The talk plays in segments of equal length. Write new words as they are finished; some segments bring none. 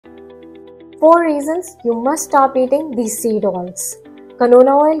4 reasons you must stop eating these seed oils.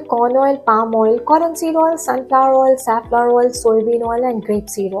 Canola oil, corn oil, palm oil, cottonseed oil, sunflower oil, safflower oil, soybean oil and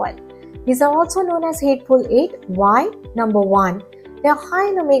grapeseed oil. These are also known as hateful 8. Why? Number 1. They are high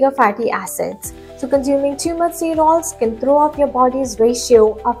in omega fatty acids. So consuming too much seed oils can throw off your body's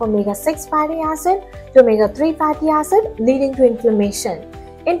ratio of omega-6 fatty acid to omega-3 fatty acid, leading to inflammation.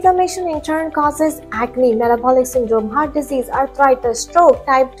 Inflammation in turn causes acne, metabolic syndrome, heart disease, arthritis, stroke,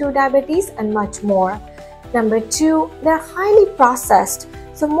 type 2 diabetes and much more. Number 2, they are highly processed.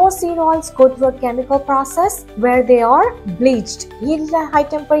 So most seed oils go through a chemical process where they are bleached, heated at high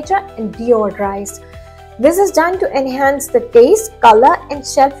temperature and deodorized. This is done to enhance the taste, color and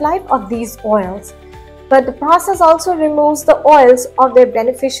shelf life of these oils. But the process also removes the oils of their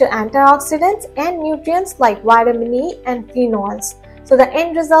beneficial antioxidants and nutrients like vitamin E and phenols. So the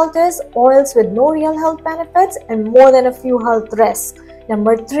end result is oils with no real health benefits and more than a few health risks.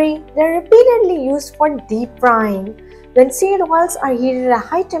 Number 3, they are repeatedly used for deep frying. When seed oils are heated at a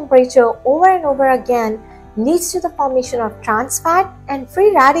high temperature over and over again, leads to the formation of trans fat and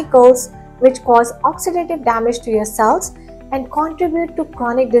free radicals which cause oxidative damage to your cells and contribute to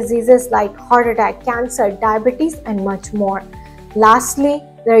chronic diseases like heart attack, cancer, diabetes and much more. Lastly,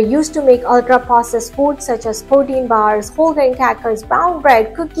 they are used to make ultra-processed foods such as protein bars, whole grain crackers, brown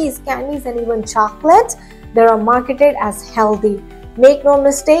bread, cookies, candies and even chocolates that are marketed as healthy. Make no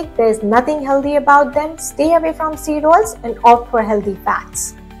mistake, there is nothing healthy about them. Stay away from seed oils and opt for healthy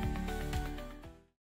fats.